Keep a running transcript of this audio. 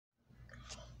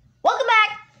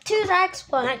to Rex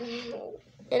Black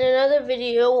in another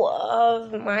video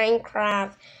of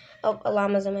Minecraft. Oh, a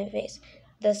llama's on my face.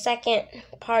 The second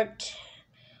part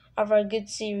of our good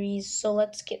series. So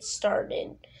let's get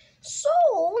started. So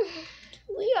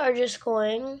we are just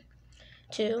going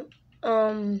to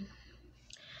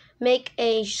make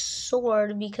a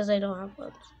sword because I don't have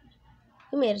one.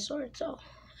 We made a sword, so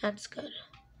that's good.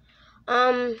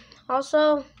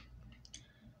 Also,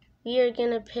 we are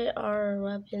gonna put our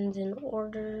weapons in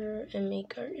order and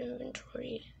make our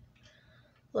inventory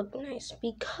look nice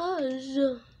because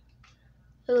it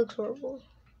looks horrible.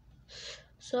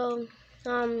 So,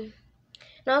 and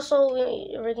also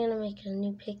we're gonna make a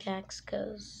new pickaxe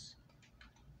because,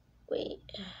 wait,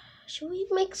 should we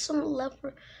make some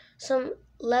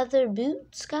leather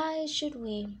boots, guys? Should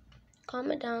we?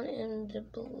 Comment down in the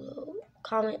below.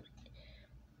 Comment.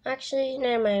 Actually,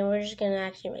 never mind. We're just gonna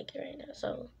actually make it right now.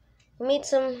 So, we made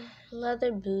some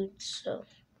leather boots. So,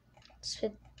 let's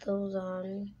fit those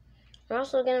on. We're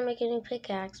also gonna make a new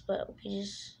pickaxe, but we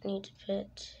just need to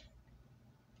put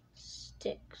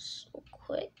sticks real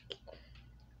quick.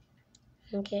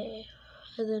 Okay,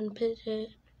 and then put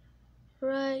it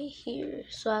right here.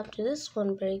 So after this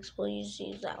one breaks, we'll just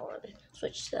use that one.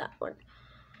 Switch to that one.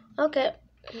 Okay,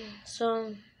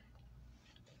 so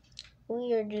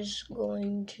we are just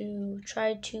going to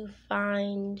try to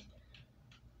find.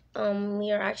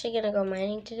 We are actually gonna go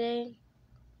mining today,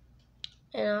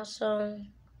 and also,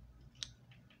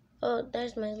 oh,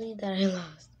 there's my lead that I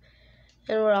lost.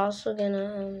 And we're also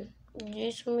gonna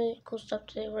do some really cool stuff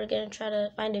today. We're gonna try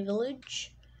to find a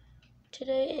village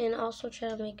today, and also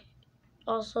try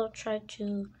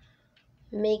to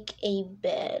make a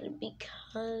bed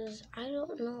because I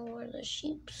don't know where the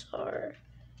sheeps are.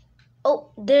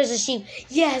 Oh, there's a sheep.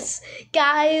 Yes,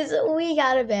 guys, we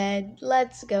got a bed.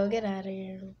 Let's go get out of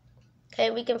here. Okay,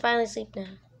 we can finally sleep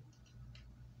now.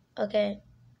 Okay,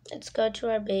 let's go to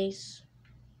our base.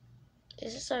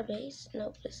 Is this our base?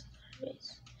 Nope, this is our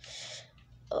base.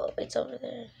 Oh, it's over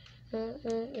there.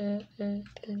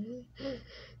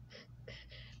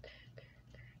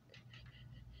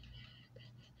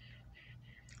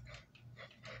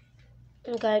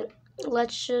 Okay,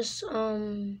 let's just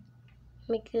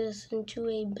make this into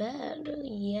a bed.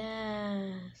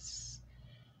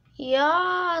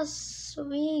 Yes,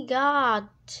 we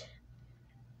got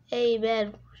a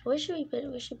bed. Where should we put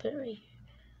it? We should put it right here.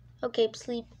 Okay,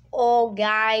 sleep. Oh,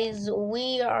 guys,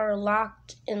 we are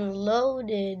locked and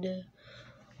loaded.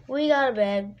 We got a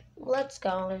bed. Let's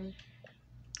go.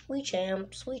 We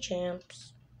champs.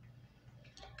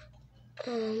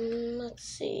 Let's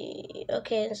see.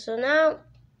 Okay, so now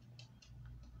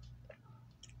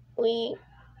we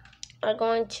are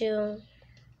going to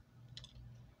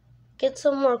get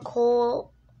some more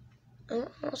coal. And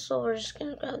also, we're just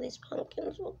gonna grab these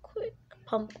pumpkins real quick.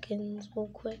 Pumpkins.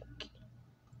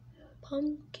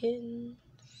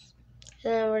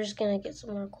 And then we're just gonna get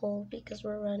some more coal because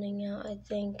we're running out, I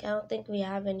don't think we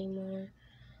have any more.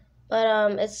 But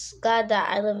it's glad that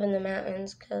I live in the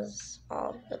mountains because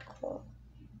all of the coal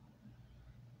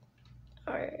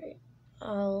are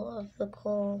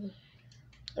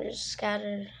just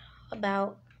scattered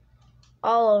about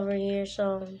all over here,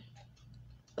 so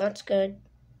that's good.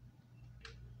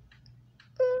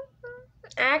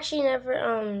 I actually never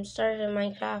started in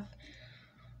Minecraft.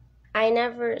 I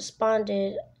never spawned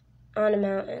on a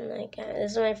mountain like that.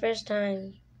 This is my first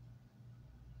time.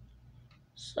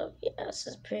 So yeah, this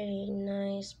is pretty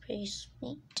nice, pretty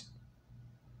sweet.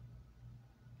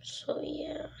 So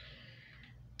yeah.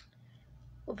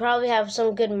 We'll probably have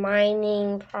some good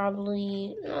mining,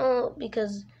 probably. No,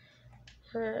 because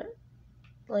we're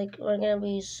gonna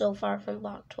be so far from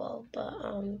block 12, but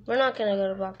we're not gonna go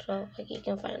to block 12. Like, you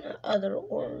can find other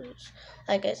ores,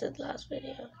 like I said last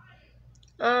video.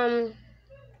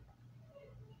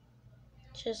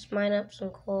 Just mine up some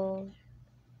coal.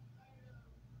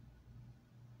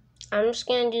 I'm just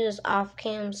gonna do this off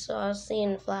cam, so I'll see you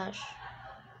in flash.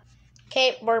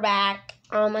 Okay, we're back.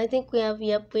 I think we have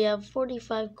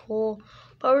 45 coal,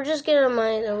 but we're just gonna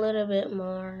mine a little bit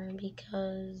more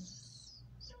because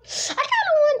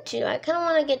I kind of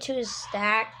want to get to a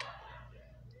stack,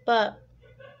 but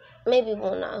maybe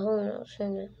we'll not. Who knows?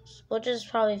 We'll just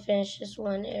probably finish this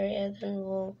one area, then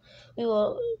we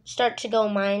will start to go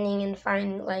mining and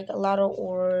find like a lot of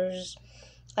ores,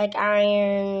 like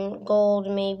iron, gold,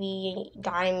 maybe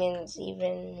diamonds,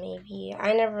 even maybe.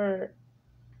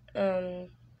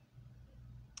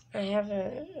 I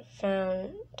haven't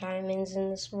found diamonds in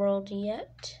this world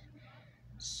yet,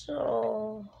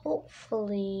 so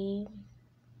hopefully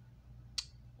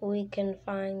we can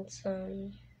find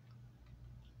some.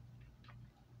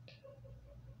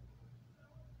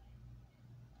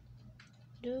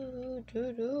 Oh,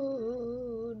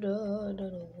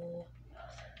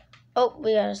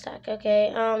 we got a stack.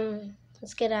 Okay,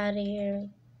 let's get out of here.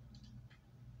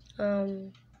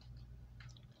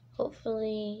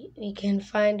 Hopefully we can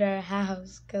find our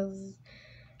house, cause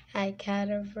I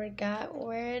kind of forgot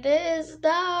where it is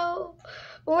now.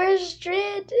 We're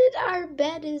stranded. Our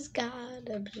bed is gone.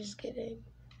 I'm just kidding.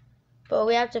 But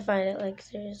we have to find it, like,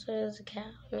 seriously. There's a cow.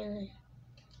 I'm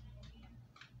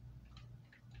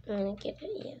gonna get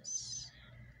it, yes.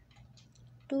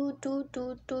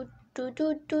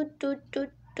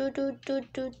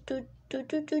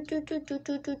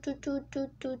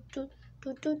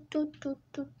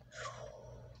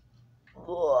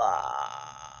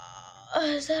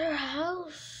 Is that our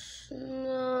house?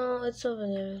 No, it's over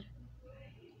there.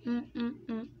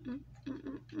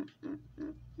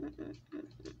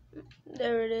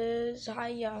 There it is.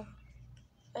 Hiya.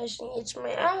 I just need to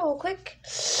my real quick.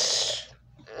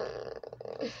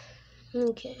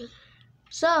 Okay.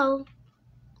 So,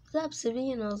 what's up,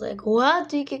 Sibby? And I was like, what?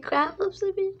 Do you get crap up,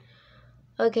 Sibby?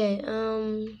 Okay,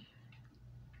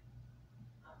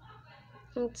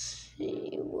 let's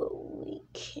see what we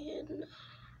can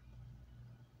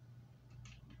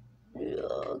do.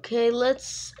 Okay,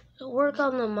 let's work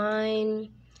on the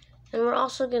mine. And we're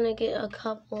also gonna get a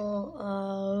couple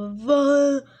of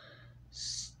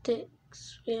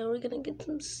sticks. Yeah, we're gonna get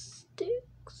some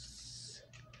sticks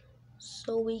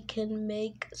so we can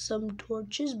make some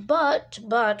torches. But,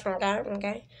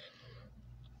 okay.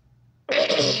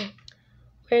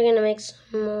 We're gonna make some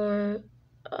more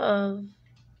of.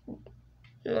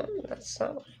 No, that's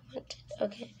not what I wanted.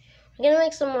 Okay, we're gonna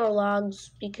make some more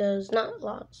logs because not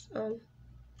logs. I don't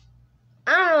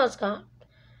know what it's called.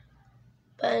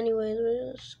 But anyways,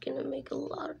 we're just gonna make a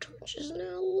lot of torches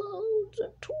now. Loads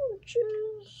of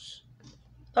torches.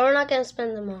 But we're not gonna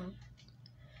spend them all.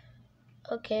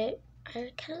 Okay,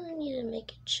 I kind of need to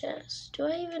make a chest. Do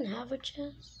I even have a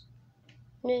chest?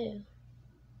 No.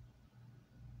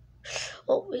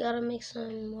 Oh, we gotta make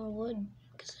some more wood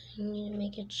because I need to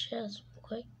make a chest real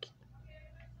quick.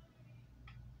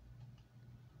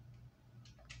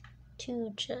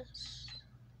 2 chests.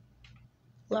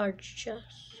 Large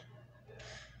chest.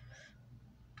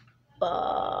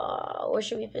 Where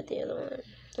should we put the other one?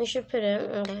 We should put it,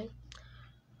 okay,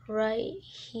 right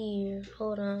here.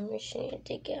 Hold on, we should need to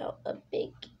take out a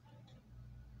big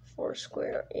 4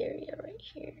 square area right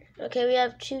here. Okay, we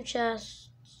have 2 chests.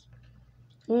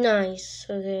 Nice,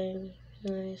 okay,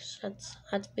 nice.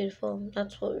 That's beautiful.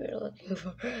 That's what we were looking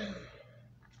for.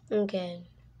 Okay,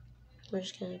 we're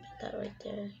just gonna put that right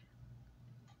there.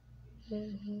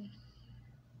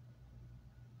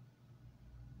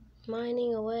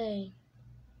 Mining away.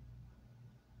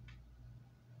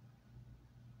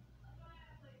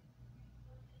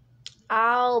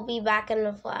 I'll be back in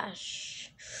a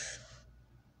flash.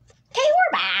 Okay,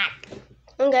 we're back.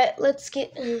 Okay, let's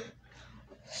get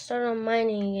start on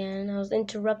mining again. I was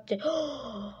interrupted.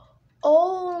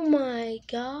 Oh my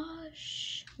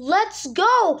gosh. Let's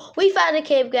go. We found a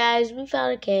cave, guys. We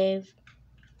found a cave.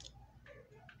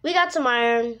 We got some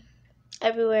iron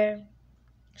everywhere.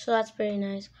 So that's pretty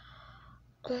nice.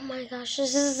 Oh my gosh,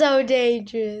 this is so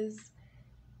dangerous.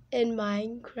 In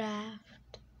Minecraft.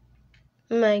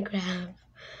 Oh my gosh,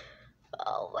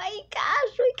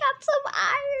 we got some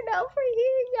iron over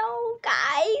here, yo,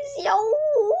 guys, yo.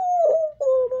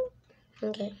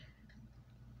 Okay,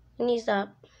 we need to stop.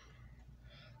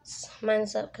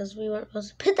 Mine's up because we weren't supposed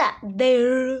to put that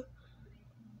there.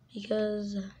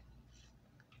 Because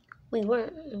we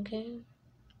weren't, okay?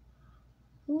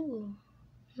 Ooh,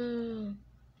 no.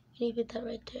 Can you put that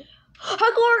right there?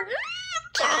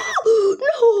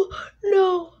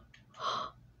 No.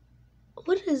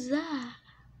 What is that?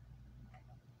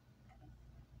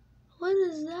 What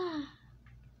is that?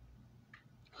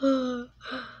 Oh,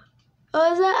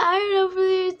 is that iron over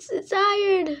there? It's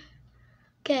iron.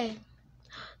 Okay.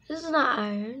 This is not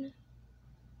iron.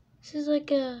 This is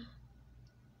like a...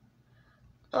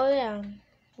 Oh, yeah.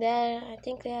 I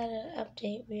think they had an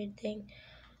update weird thing.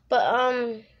 But,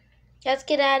 let's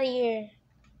get out of here.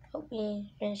 Hope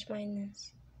we finish mining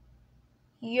this.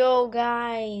 Yo,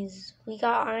 guys. We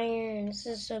got iron. This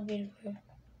is so beautiful.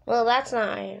 Well, that's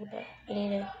not iron, but we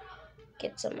need to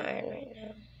get some iron right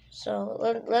now. So,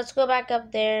 let's go back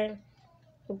up there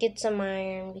and get some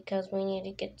iron because we need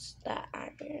to get that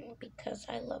iron because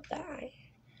I love that iron.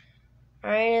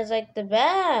 Iron is like the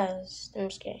best. I'm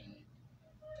just kidding.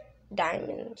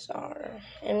 Diamonds are.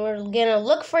 And we're gonna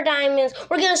look for diamonds.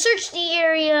 We're gonna search the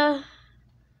area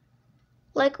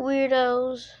like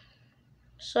weirdos.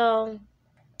 So,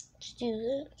 let's do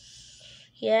this.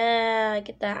 Yeah,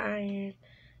 get that iron.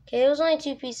 Okay, it was only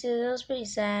 2 pieces. It was pretty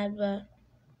sad, but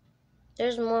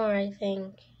there's more, I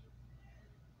think.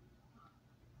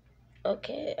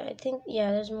 Okay, I think,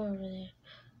 yeah, there's more over there.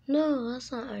 No,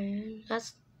 that's not iron.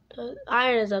 That's,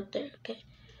 iron is up there. Okay.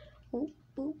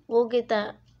 We'll get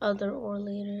that other ore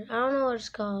later. I don't know what it's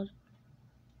called.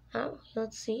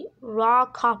 Let's see. Raw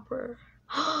copper.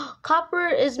 Copper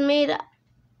is made,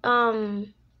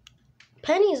 pennies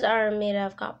are made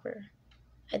out of copper,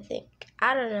 I think.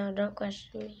 I don't know. Don't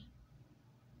question me.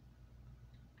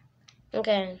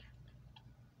 Okay.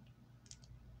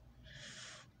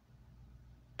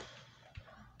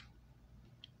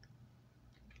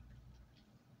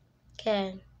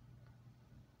 Okay.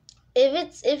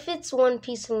 If it's one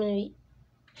piece, I'm gonna be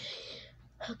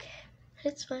okay.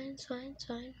 It's fine. It's fine. It's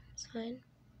fine. It's fine.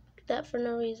 Do that for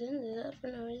no reason. Do that for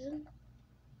no reason.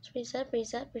 It's pretty sad. Pretty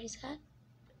sad. Pretty sad.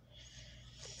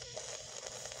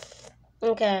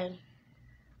 Okay.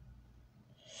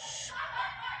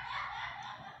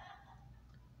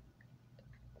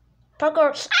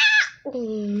 Parkour. Ah!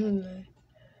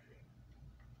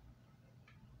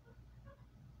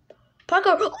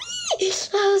 Parkour.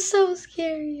 That was so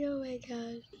scary. Oh my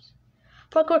gosh.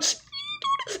 Parkour.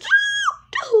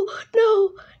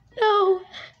 No, no,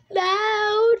 no,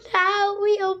 no,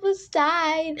 we almost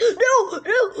died. No,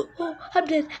 no, oh, I'm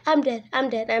dead, I'm dead, I'm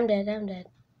dead, I'm dead, I'm dead.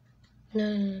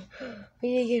 No, no, no. We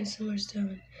need to get some more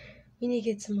stone. We need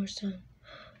to get some more stone.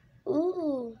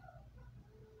 Ooh.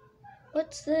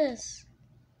 What's this?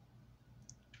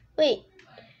 Wait.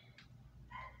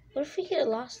 What if we get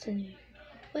lost in here?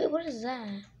 Wait, what is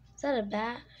that? Is that a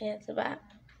bat? Yeah, it's a bat.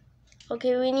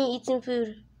 Okay, we need to eat some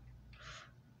food.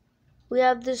 We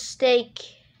have this steak.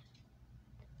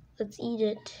 Let's eat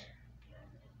it.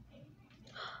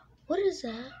 What is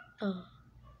that? Oh,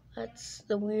 that's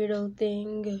the weirdo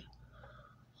thing.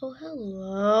 Oh,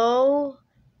 hello.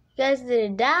 You guys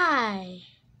didn't die.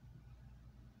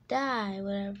 Die,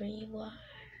 whatever you are.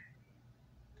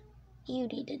 You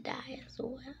need to die as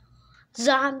well.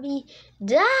 Zombie,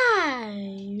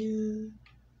 die.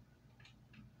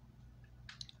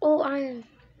 Oh, iron.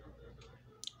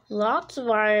 Lots of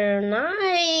iron.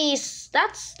 Nice.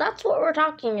 That's what we're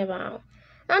talking about.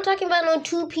 We're not talking about no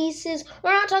 2 pieces.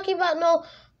 We're not talking about no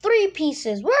 3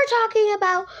 pieces. We're talking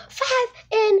about 5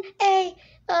 in a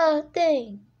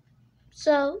thing.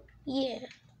 So, yeah.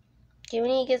 Okay, we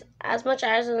need to get as much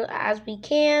iron as we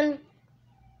can.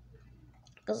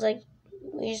 Because, like,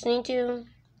 we just need to.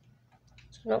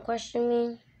 So don't question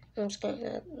me. I'm just kidding.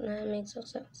 That makes no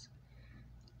sense.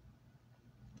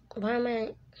 Why am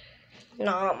I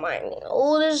not mining?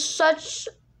 Oh, there's such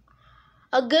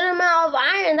a good amount of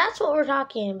iron. That's what we're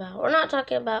talking about. We're not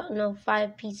talking about no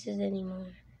 5 pieces anymore.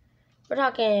 We're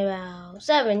talking about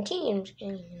 17. I'm just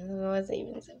kidding. No, it wasn't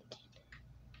even 17.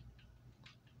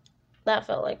 That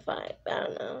felt like 5. I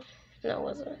don't know. No, it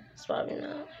wasn't. It's probably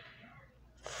not.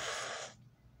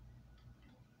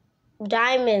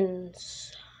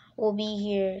 Diamonds will be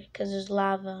here because there's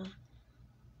lava.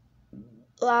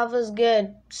 Lava's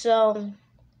good, so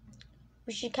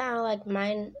we should kind of like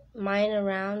mine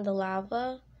around the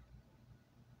lava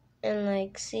and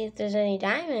like see if there's any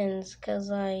diamonds, because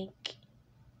like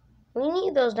we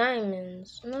need those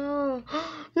diamonds. No,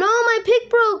 no, my pick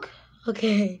broke.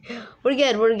 Okay, we're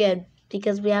good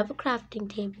because we have a crafting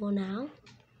table now,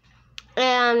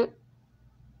 and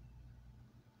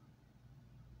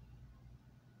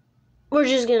we're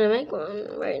just gonna make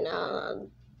one right now.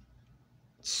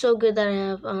 It's so good that I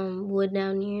have wood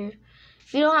down here.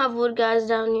 If you don't have wood, guys,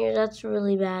 down here, that's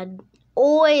really bad.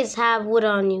 Always have wood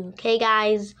on you, okay,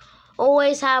 guys?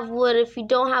 Always have wood. If you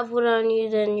don't have wood on you,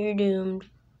 then you're doomed.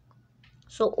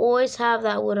 So always have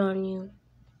that wood on you.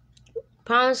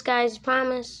 Promise, guys,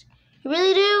 promise. You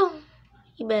really do?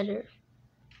 You better.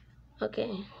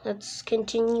 Okay, let's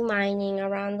continue mining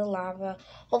around the lava.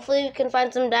 Hopefully we can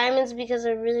find some diamonds because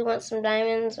I really want some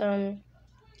diamonds. So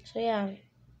yeah.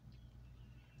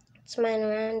 Let's mine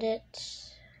around it.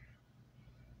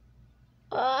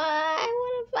 Oh, I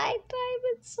want to find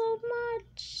diamonds so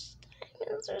much.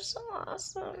 Diamonds are so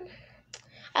awesome.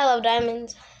 I love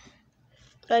diamonds.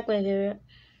 They're like my favorite.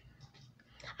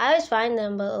 I always find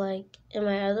them, but like in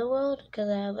my other world, because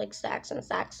I have like stacks and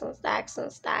stacks and stacks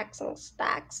and stacks and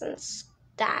stacks and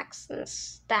stacks and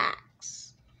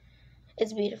stacks.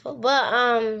 It's beautiful. But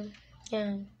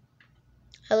yeah.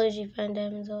 I literally find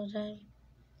diamonds all the time.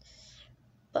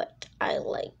 But I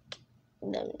like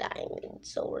them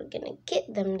diamonds, so we're gonna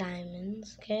get them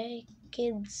diamonds, okay?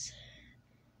 Kids,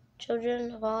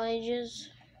 children of all ages,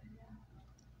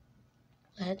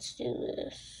 let's do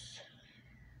this.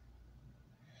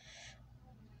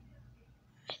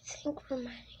 I think we're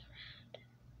mining around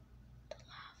the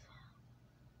lava.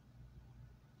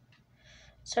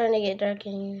 starting to get dark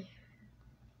in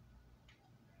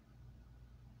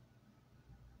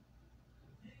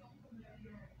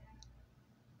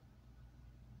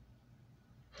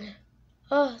here.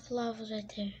 Oh, the lava's right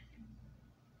there.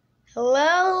 Hello,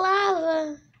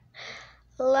 lava.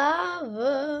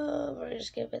 Lava. We're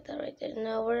just gonna put that right there.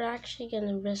 No, we're actually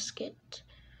gonna risk it.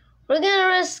 We're gonna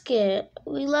risk it.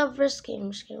 We love risking.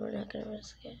 I'm just kidding. We're not gonna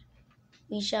risk it.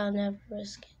 We shall never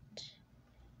risk it.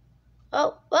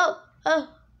 Oh, oh, oh.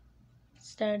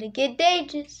 Starting to get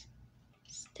dangerous.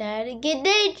 Starting to get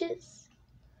dangerous.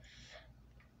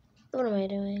 What am I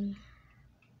doing?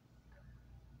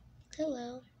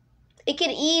 Hello. It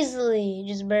could easily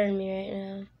just burn me right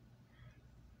now.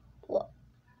 What?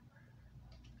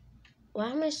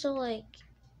 Why am I so, like,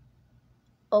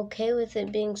 okay with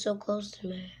it being so close to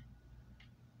me?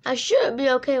 I shouldn't be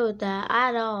okay with that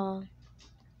at all.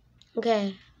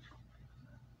 Okay.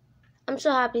 I'm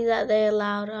so happy that they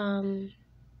allowed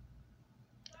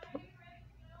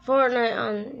Fortnite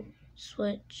on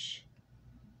Switch.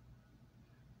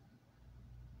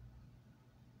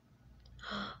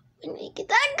 We need to get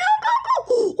that. Go, go,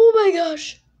 go! Oh my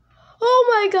gosh! Oh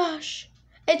my gosh!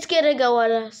 It's gonna go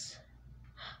on us.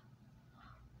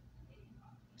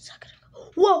 It's not gonna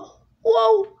go. Whoa!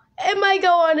 Whoa! It might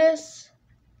go on us.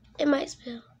 It might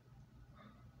spill.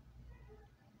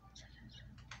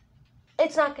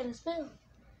 It's not gonna spill.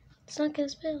 It's not gonna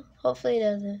spill. Hopefully it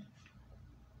doesn't.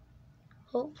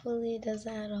 Hopefully it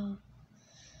doesn't at all.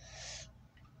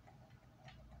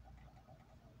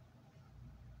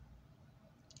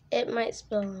 It might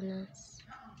spill on us.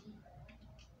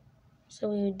 So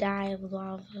we would die of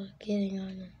lava getting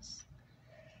on us.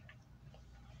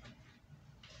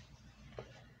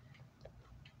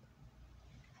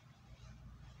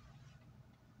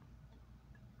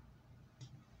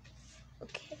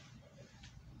 Okay.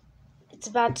 It's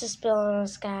about to spill on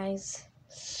us, guys.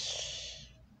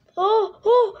 Oh,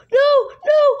 oh, no,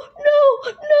 no,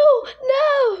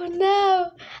 no, no,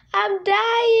 no. I'm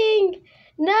dying.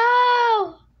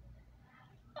 No.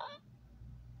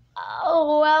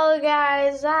 Oh, well,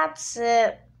 guys, that's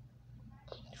it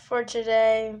for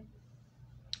today.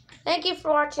 Thank you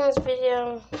for watching this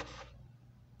video.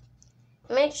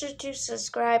 Make sure to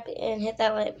subscribe and hit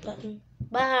that like button.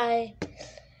 Bye.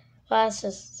 Well, that's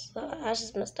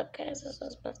just messed up, guys. That's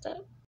just messed up.